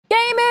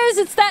gamers,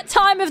 it's that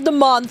time of the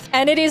month,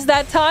 and it is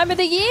that time of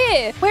the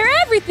year where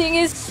everything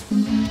is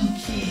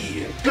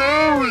spooky,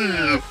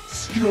 scary,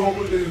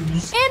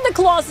 skeletons in the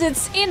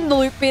closets, in the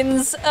loot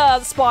bins,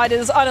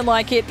 spiders. I don't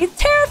like it. It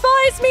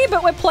terrifies me,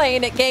 but we're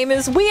playing it,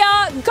 gamers. We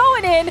are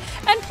going in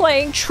and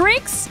playing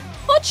tricks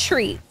or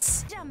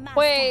treats.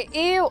 Wait,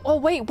 ew. Oh,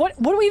 wait,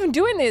 what do we even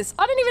do in this?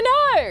 I don't even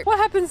know. What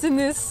happens in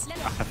this?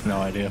 I have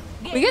no idea.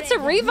 We get to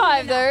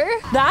revive, though.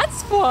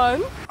 That's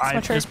fun.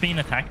 I've just been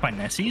attacked by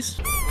Nessies.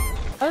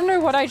 I don't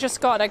know what I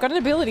just got. I got an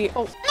ability.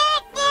 Oh.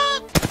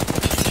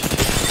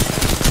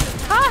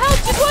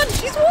 Help!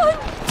 She's won!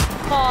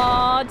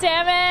 Aw,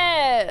 damn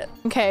it.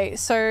 Okay,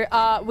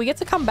 so we get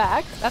to come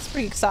back. That's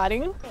pretty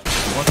exciting.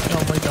 What's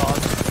going on?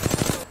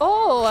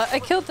 Oh,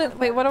 I killed the...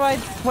 Wait, what do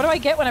I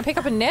get when I pick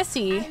up a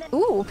Nessie?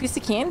 Ooh, piece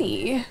of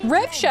candy.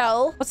 Rev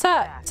shell. What's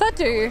that? What's that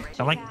do?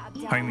 I like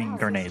homing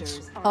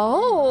grenades.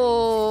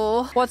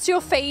 Oh. What's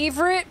your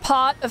favorite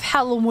part of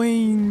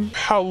Halloween?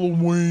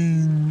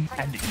 Halloween.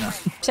 Candy, no.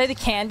 Say the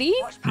candy?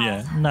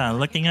 Yeah. No,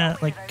 looking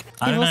at like...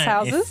 I don't know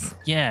houses?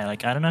 Yeah,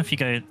 like I don't know if you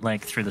go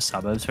like through the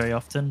suburbs very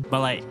often, but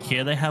like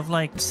here they have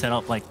like set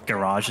up like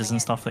garages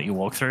and stuff that you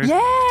walk through.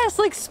 Yes,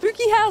 like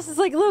spooky houses,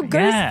 like little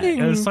ghost things.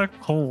 Yeah, it was so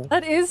cool.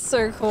 That is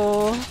so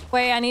cool.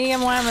 Wait, I need to get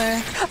more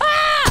ammo.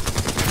 Ah!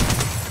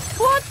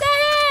 What the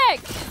heck?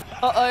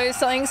 Uh-oh,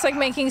 something's like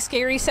making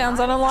scary sounds.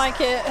 I don't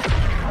like it.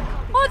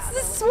 What's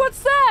this? What's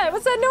that?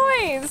 What's that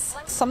noise?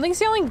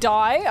 Something's yelling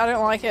die. I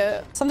don't like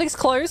it. Something's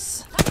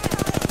close.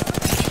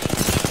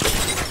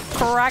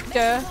 Cracked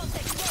her.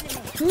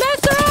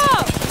 Mess her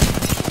up!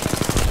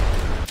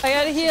 I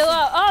gotta heal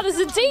up. Oh, there's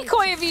a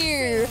decoy of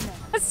you.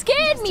 That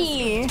scared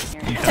me.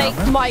 Take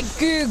my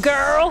goo,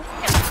 girl.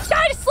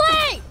 Go to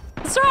sleep.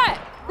 That's right.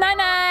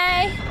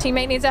 Night-night.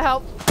 Teammate needs our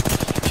help.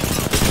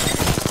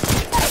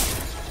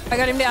 I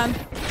got him down.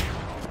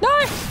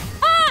 No!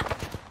 Ah!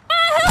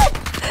 Ah, help!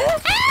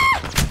 Ah!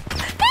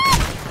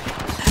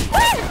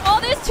 Ah! Oh,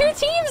 there's two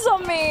teams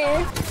on me.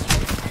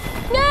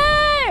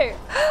 No!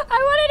 I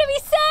wanted to be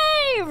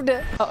saved.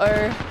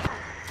 Uh-oh.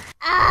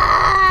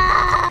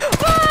 Ah!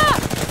 Ah!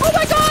 Oh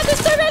my god, there's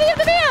so many of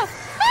them here!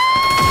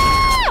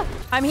 Ah!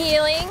 I'm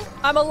healing.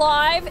 I'm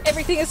alive.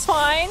 Everything is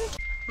fine.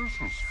 This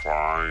is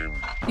fine.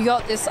 You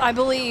got this, I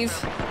believe.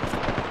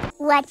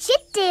 What you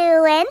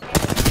doing?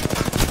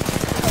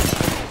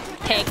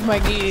 Take my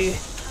goo.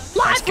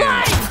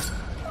 Lifeline!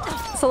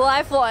 It's a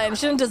lifeline.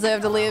 Shouldn't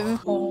deserve to live.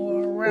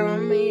 All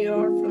around me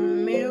are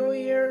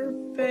familiar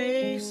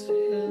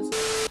faces.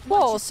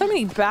 Whoa, so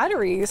many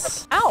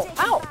batteries. Ow,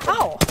 ow,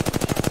 ow.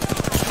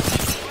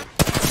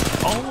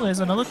 Oh, there's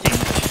another team.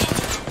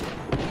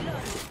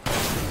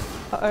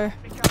 Uh-oh.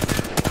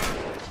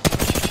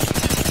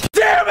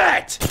 Damn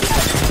it!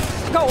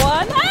 Got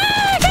one.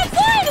 Ah, I can't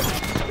slide!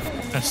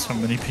 There's so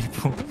many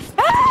people.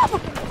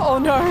 Help! Oh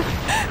no.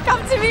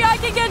 Come to me, I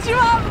can get you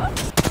up.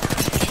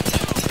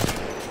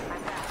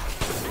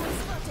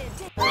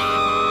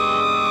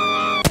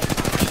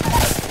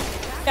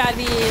 Gotta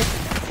be...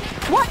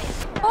 What?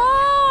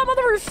 Oh, I'm on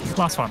the roof.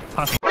 Last one.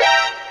 Last one.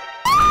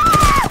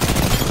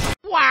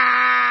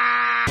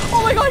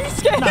 Oh my god, you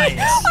scared me. Nice.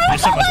 I You're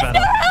was so much like, better.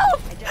 no help.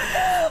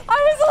 I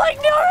was like,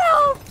 no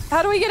help.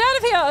 How do we get out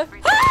of here?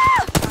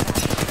 Ah!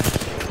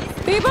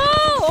 People!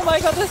 Oh my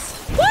god, this...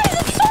 Why is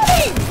it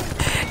swarming?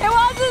 It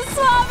wasn't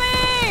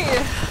swarming!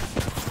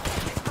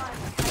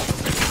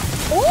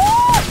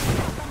 Oh!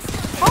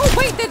 Oh,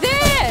 wait, they're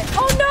there!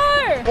 Oh no!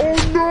 Oh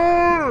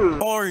no!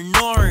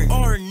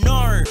 Or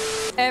no.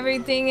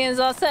 Everything is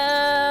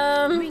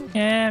awesome.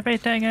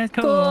 Everything is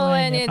cool, Cool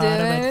when when you're you're part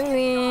of it. doing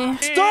me.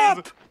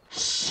 Stop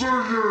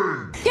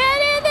singing!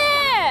 Get in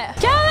there!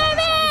 Kill him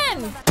in!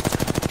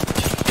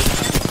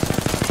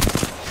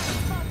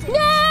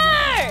 No!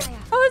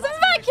 That was a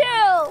fat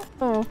kill!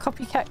 Oh,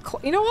 copycat.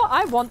 You know what?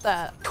 I want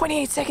that.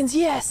 28 seconds,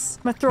 yes!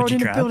 I'm gonna throw What'd it in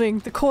you the grab? building.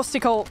 The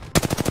caustic ult.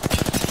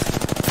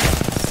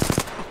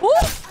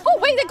 Oh,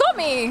 wait, they got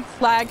me!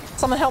 Lag.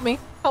 Someone help me.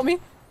 Help me.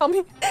 Help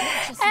me.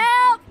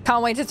 Help!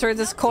 Can't wait to throw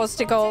this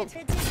caustic ult.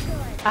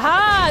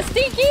 Aha!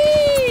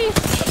 Stinky!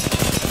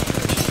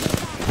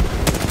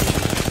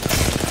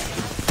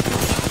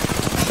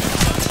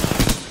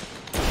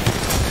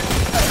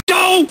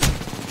 Go!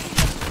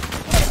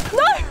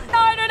 No! No,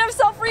 I don't have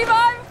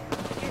self-revive!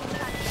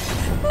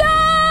 No!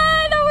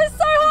 That was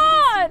so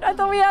hard! I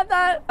thought we had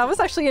that. That was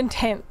actually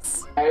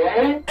intense.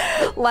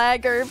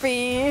 Lagger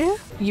B.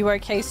 You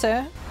okay,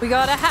 sir? We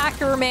got a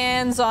hacker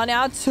man's on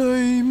our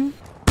team.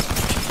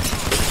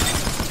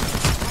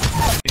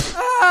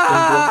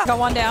 Ah! Got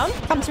one down.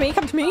 Come to me,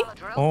 come to me.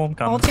 Oh, I'm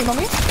Whole coming. team on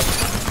me.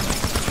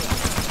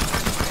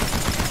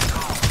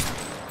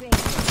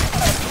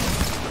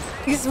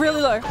 He's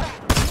really low.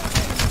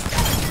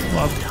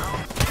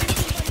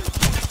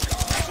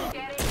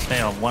 They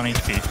are 1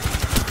 HP.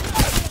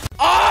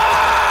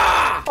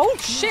 Ah! Oh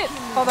shit!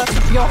 Oh, that's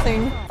your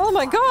thing. Oh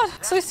my god,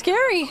 so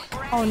scary.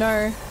 Oh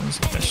no. There's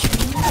a fish.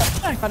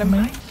 Got him.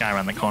 Guy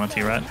around the corner to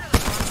your right.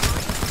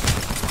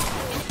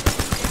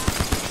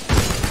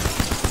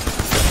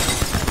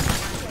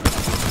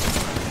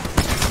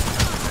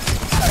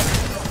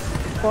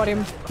 Got him.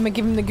 I'm gonna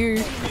give him the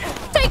goo.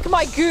 Take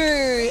my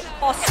goo,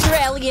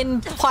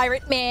 Australian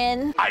pirate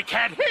man. I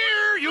can't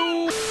hear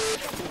you!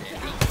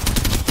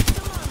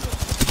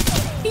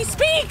 He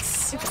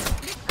speaks!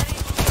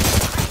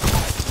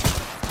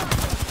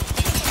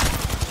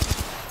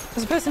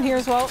 There's a person here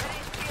as well.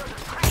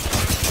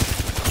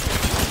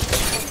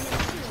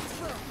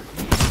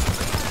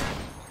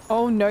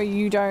 Oh no,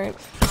 you don't.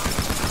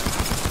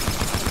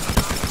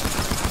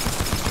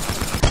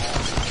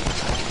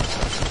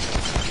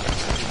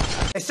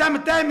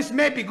 Sometimes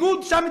may be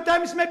good,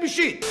 sometimes may be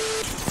shit.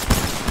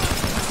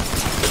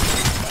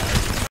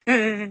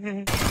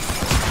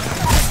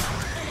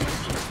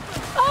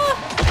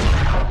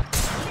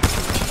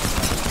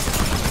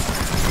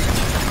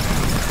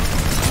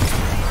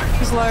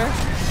 He's low.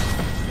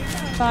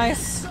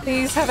 Nice.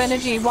 These have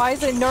energy. Why is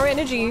there no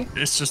energy?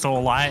 It's just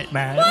all light,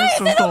 man. Why It's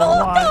is just it all all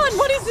light. gone?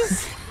 What is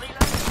this?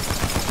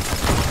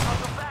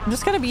 I'm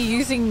just gonna be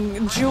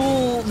using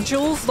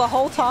jewels the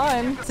whole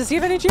time. Does he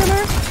have energy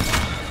ammo?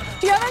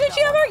 Do you have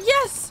energy ammo?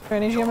 Yes!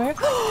 Energy ammo.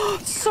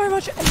 So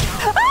much.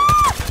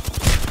 Ah!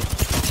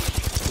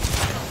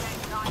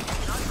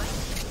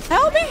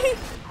 Help me!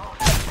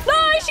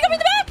 No, she got me in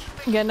the back!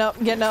 I'm getting up,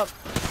 I'm getting up.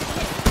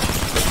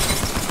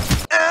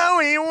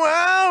 Owie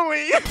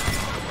wowie!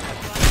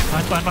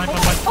 Fine.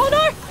 Oh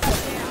no!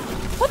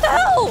 What the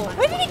hell?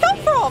 Where did he come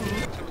from?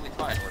 Totally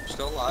fine. We're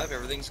still alive.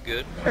 Everything's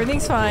good.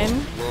 Everything's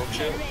fine. We're all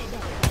chill.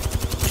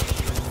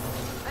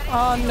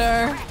 Oh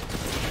no.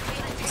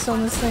 Still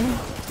on this thing.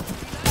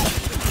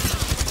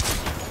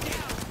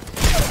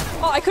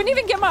 Oh, I couldn't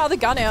even get my other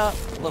gun out.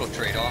 A little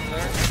trade-off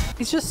there.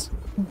 He's just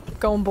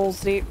going balls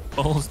deep.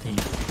 Balls deep.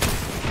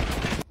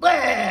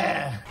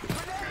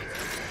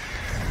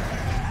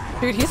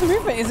 Dude, his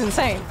movement is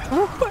insane.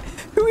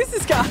 Who is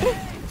this guy?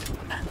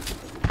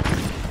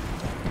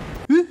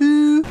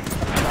 Woohoo!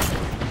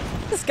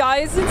 This guy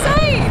is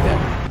insane!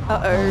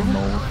 Uh-oh.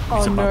 He's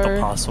Oh about to no.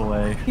 pass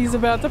away. He's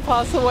about to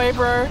pass away,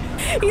 bro.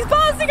 He's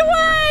passing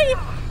away!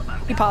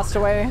 He passed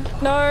away.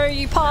 No,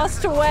 you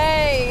passed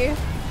away.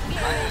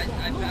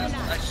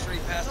 I straight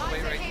passed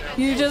away right there.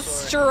 You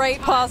just straight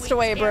passed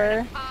away,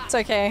 bro. It's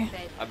okay.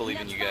 I believe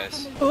in you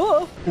guys.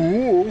 Oh. We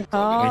Wake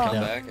come it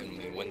up. back and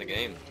we win the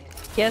game.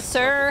 Yes,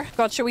 sir.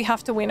 Gotcha, we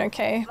have to win,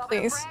 okay?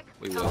 Please.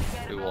 We will.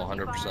 We will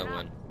 100%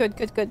 win.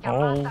 Good.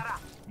 Oh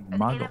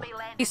my god.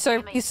 He's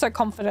so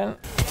confident.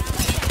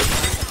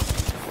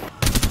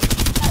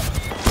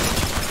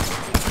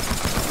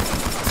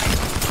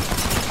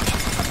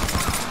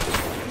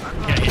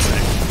 Yeah, he's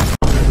there.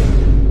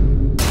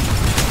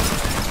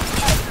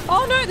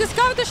 Oh no, this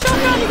guy with the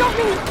shotgun, he got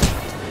me!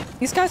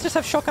 These guys just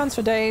have shotguns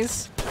for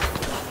days.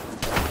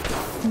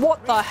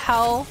 What the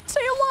hell?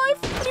 Stay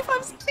alive!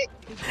 25 seconds.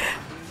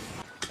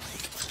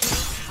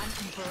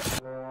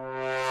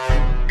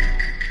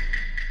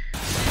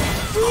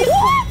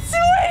 What?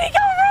 Where did he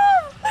come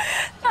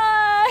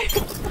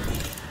from?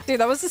 Dude,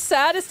 that was the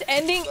saddest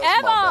ending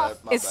ever! My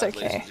It's bad,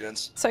 ladies okay. and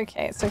gents. It's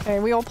okay, it's okay.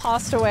 We all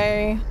passed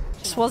away.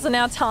 Just wasn't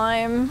our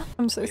time.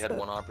 I'm so We had sad.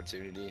 one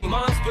opportunity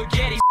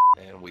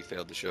and we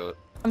failed to show it.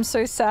 I'm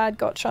so sad,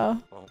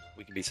 gotcha. Well,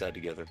 we can be sad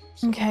together.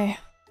 So. Okay,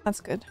 that's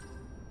good.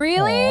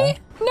 Really?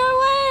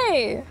 No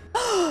way!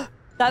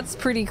 That's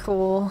pretty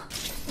cool.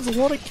 There's a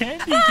lot of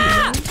candy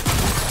here.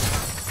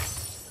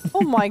 Oh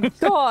my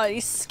god,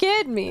 he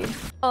scared me.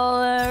 All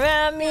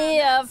around me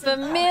are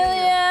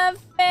familiar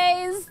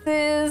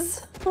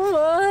faces.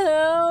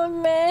 What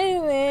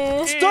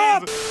amazing.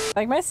 Stop!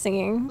 Like my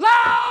singing.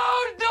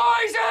 Loud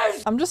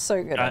noises! I'm just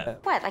so good at it.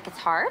 What, like it's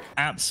hard?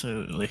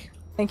 Absolutely.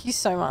 Thank you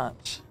so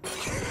much.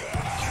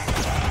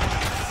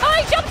 Oh,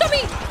 he jumped on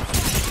me!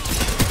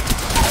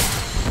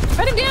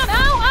 Put him down!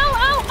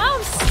 Ow,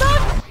 I'm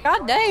stuck!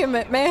 God damn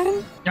it,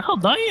 man.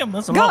 God damn,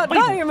 that's a God lot of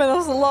people. damn it,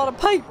 there's a lot of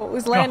people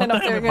who's landing God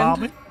up there damn it, again.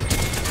 Bobby.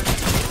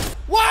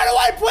 Why do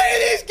I play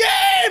these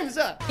games?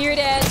 You're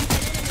dead.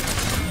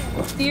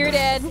 You're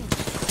dead.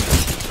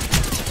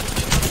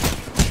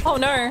 Oh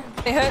no,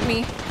 they hurt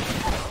me.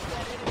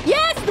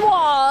 Yes,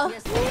 Noir!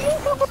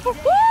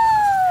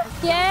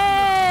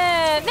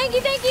 Yeah! Thank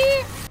you!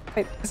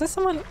 Wait, is this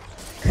someone?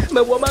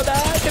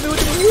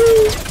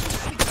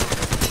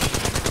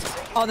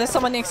 Oh, there's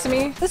someone next to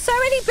me. There's so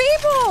many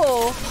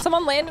people!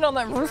 Someone landed on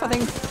that roof, I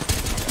think.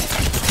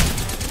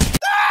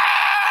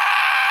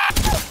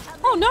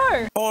 Oh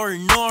no! Or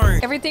nor.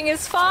 Everything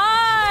is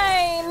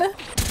fine!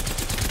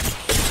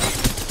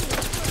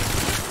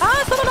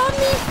 Ah, someone on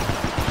me!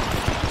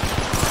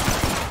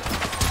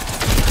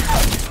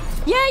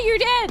 Yeah, you're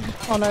dead!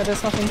 Oh no,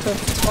 there's nothing to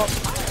stop.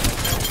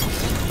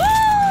 Woo!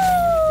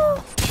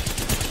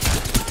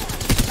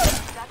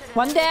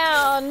 One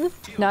down!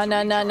 No.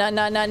 Nah,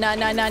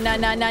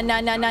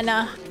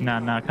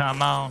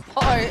 come on.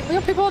 Uh-oh, we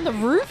got people on the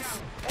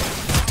roof?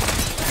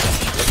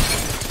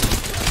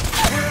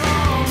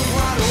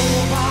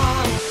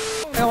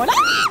 Going,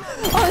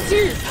 ah! Oh, it's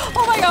you!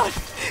 Oh my god!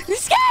 You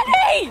scared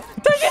me!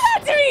 Don't do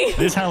that to me!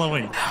 This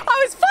Halloween.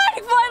 I was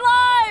fighting for my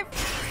life!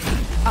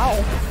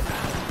 Ow.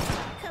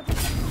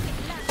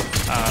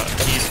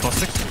 He's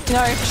caustic.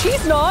 No,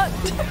 she's not.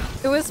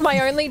 It was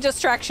my only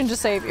distraction to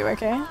save you,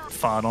 okay?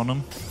 Fart on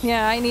him.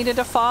 Yeah, I needed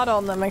to fart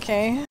on them,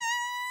 okay?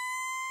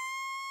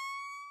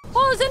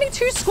 Oh, there's only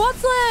 2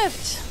 squads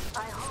left!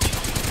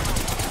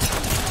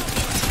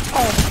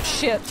 Oh,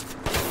 shit.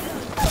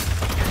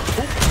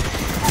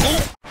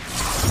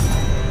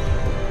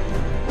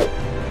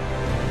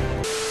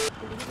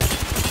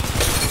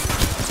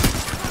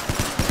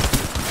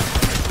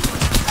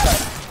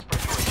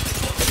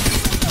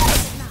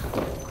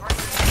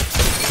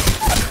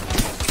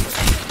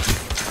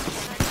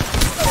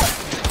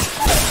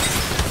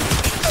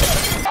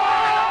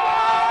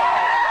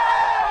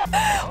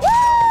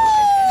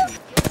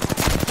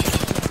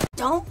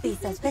 Don't be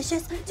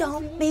suspicious.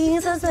 Don't be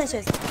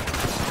suspicious.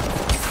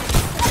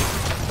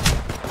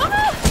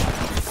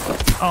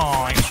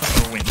 Oh, I shot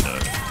the window.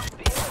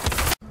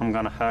 I'm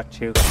gonna hurt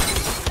you.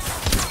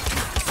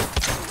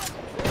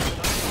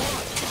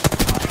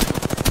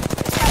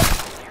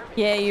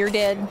 Yeah, you're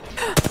dead.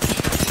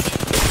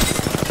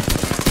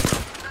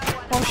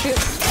 Oh shit.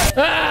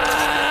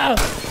 Ah!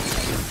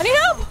 I need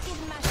help!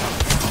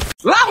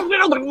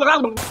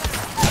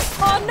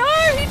 Oh no,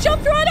 he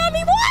jumped right at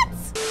me, what?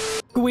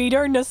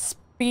 Guido na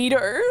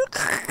speeder.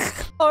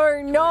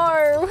 Oh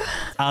no.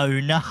 Oh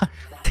no.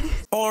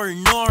 Or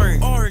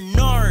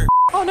no.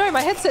 Oh no,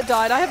 my headset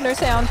died. I have no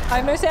sound. I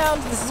have no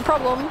sound. This is a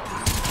problem.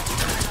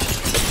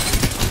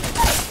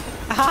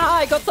 Aha,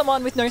 I got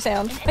someone with no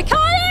sound. I can't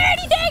hear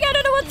anything! I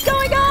don't know what's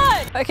going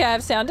on! Okay, I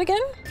have sound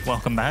again.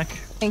 Welcome back.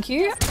 Thank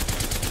you.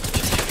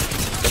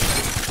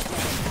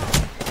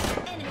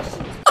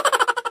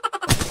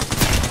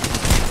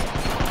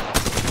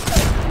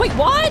 Wait,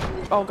 what?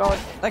 Oh god,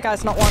 that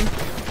guy's not one.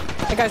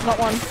 That guy's not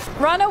one.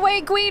 Run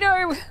away,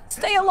 Guido!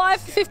 Stay alive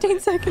for 15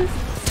 seconds.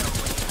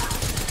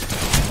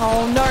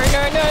 Oh no,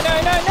 no, no,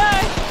 no, no, no!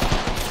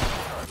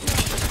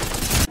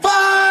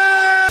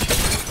 Fire!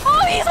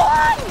 Oh, he's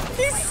one!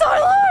 He's so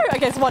low!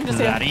 Okay, it's one just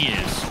That here.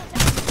 he is.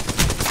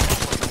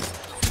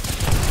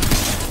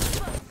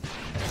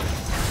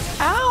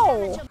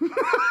 Ow!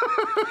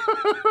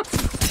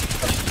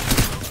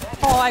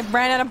 Oh, I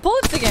ran out of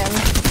bullets again.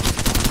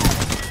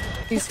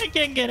 I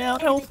can't get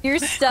out. Help. You're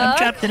I'm stuck.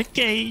 trapped in a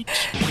cage.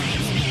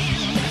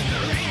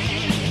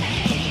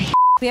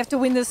 We have to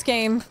win this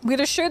game. We're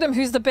gonna show them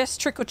who's the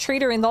best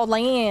trick-or-treater in the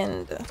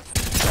land.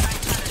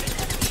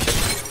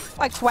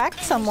 I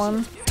quacked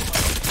someone.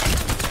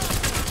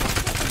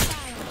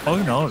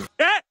 Oh no.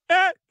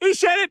 He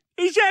said it!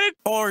 He said it!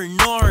 Or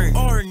no.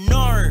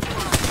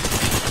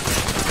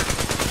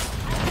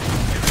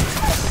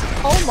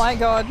 Oh my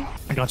god.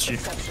 I got you.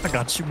 I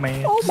got you,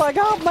 man. Oh my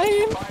god,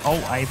 man.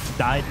 Oh, I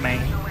died, man.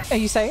 Are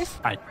you safe?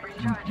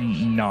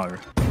 No.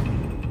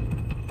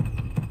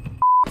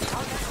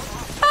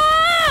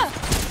 Ah!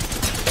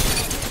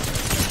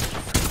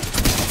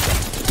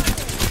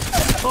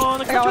 Oh,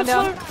 the I got one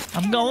down.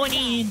 I'm going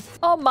in.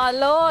 Oh my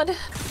lord.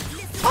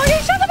 Oh, he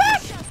shot the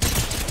back!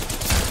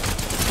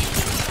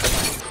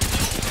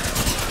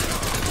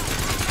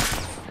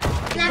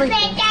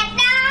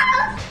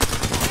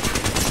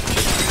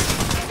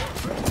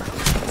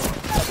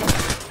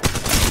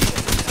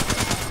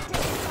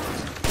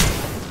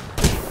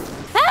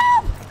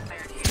 Help!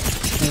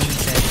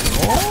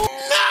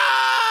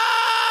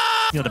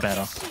 You're the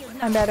better.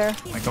 I'm better.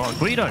 Oh my god.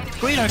 Guido!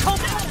 Guido, calm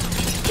down!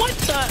 What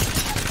the?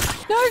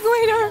 No,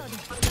 Guido!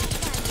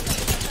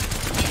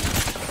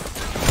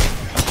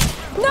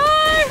 No!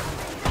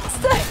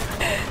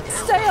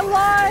 Stay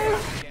alive!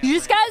 You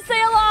just gotta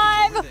stay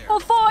alive for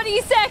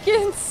 40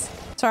 seconds!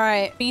 It's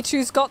alright.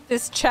 B2's got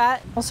this,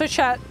 chat. Also,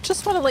 chat,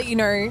 just want to let you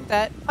know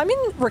that I'm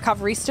in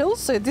recovery still,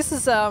 so this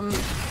is,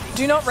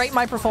 do not rate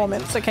my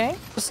performance, okay?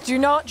 Just do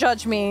not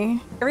judge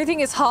me. Everything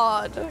is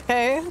hard,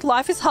 okay?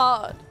 Life is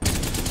hard.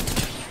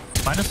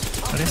 Minus?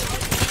 Okay.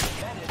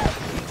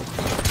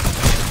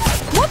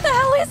 What the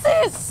hell is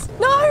this?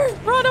 No!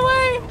 Run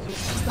away!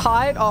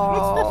 Hide?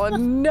 Oh,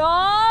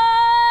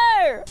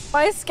 no!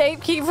 My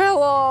escape key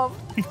fell off.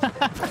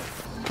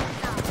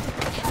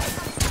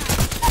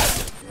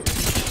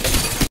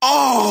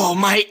 Oh,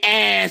 my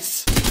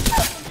ass!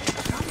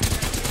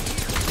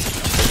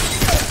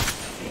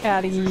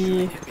 Out of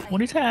here.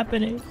 What is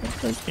happening? I'm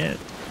so scared.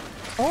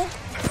 Oh.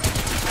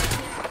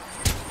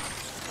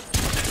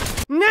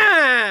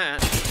 Nah!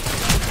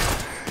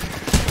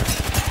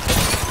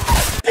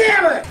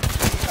 Damn it!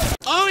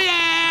 Oh,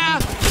 yeah!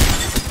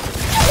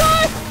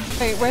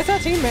 Wait, where's our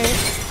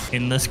teammate?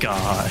 In the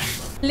sky.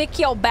 Lick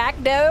your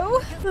back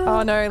dough?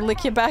 Oh no,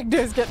 lick your back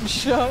dough's getting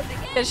shot.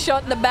 Get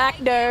shot in the back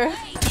dough.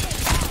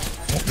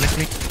 Oh, lick,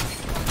 lick.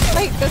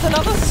 Wait, there's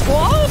another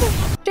squad?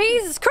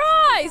 Jesus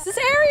Christ, this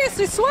area is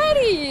so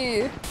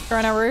sweaty. They're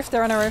on our roof,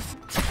 they're on our roof.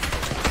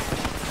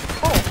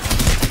 Oh.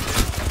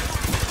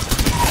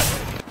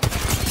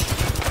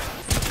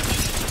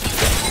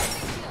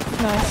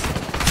 Nice.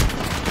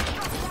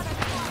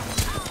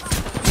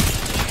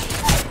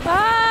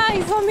 Ah,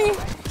 he's on me.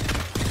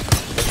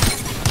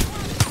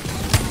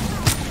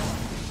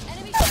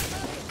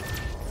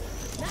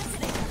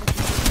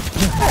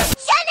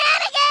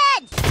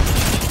 Shenanigans!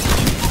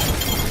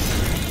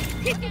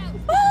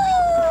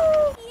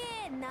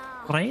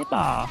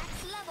 Ah.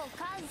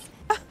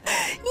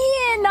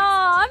 Yeah,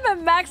 nah, I'm a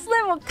max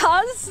level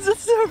cuz.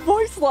 That's her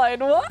voice line,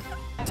 what?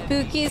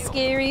 Spooky,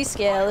 scary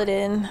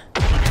skeleton.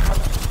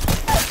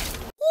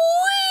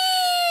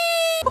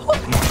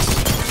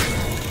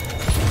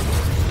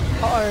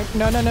 Uh-oh.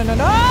 No, no, no, no,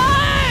 no!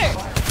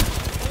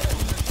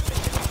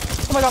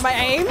 Oh my god, my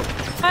aim?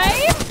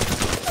 Aim?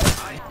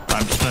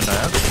 I'm just gonna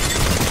die.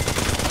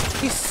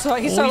 He's so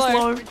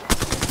low.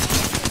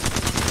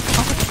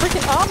 Oh,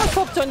 freaking armor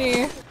popped on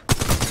you.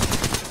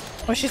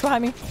 Oh, she's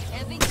behind me.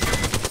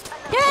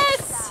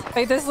 Yes!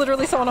 Wait, there's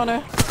literally someone on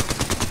her.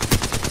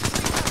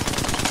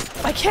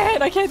 I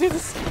can't do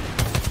this.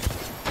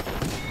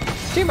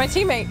 Dude, my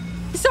teammate.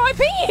 He's so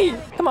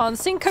OP! Come on,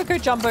 sing Coco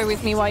Jumbo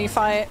with me while you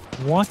fight.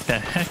 What the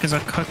heck is a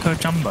Coco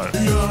Jumbo?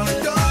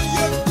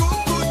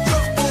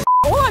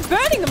 Oh, I'm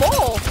burning them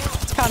all.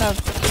 It's kind of...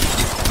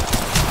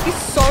 He's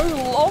so...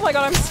 Oh my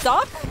god, I'm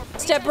stuck.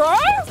 Step, bro.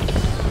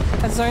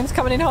 That zone's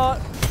coming in hot.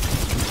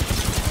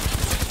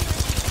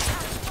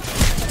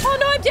 Oh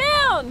no, I'm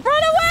down.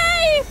 Run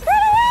away!